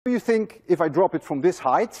Do you think if I drop it from this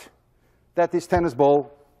height, that this tennis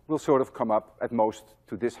ball will sort of come up at most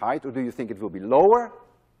to this height, or do you think it will be lower,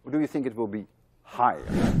 or do you think it will be higher?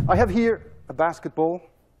 I have here a basketball.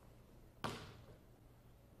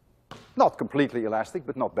 Not completely elastic,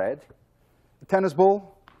 but not bad. A tennis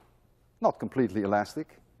ball, not completely elastic,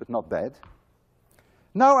 but not bad.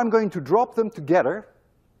 Now I'm going to drop them together,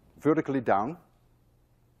 vertically down,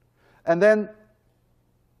 and then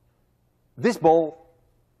this ball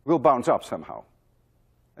will bounce up somehow.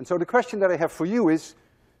 And so the question that I have for you is,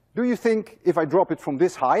 do you think if I drop it from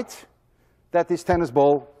this height, that this tennis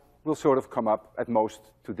ball will sort of come up at most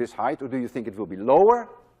to this height, or do you think it will be lower,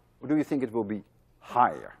 or do you think it will be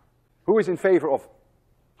higher? Who is in favor of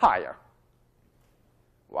higher?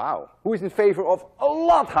 Wow. Who is in favor of a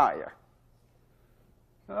lot higher?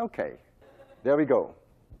 Okay, there we go.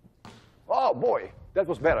 Oh boy, that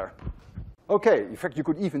was better. Okay, in fact you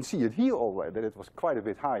could even see it here already, that it was quite a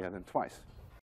bit higher than twice.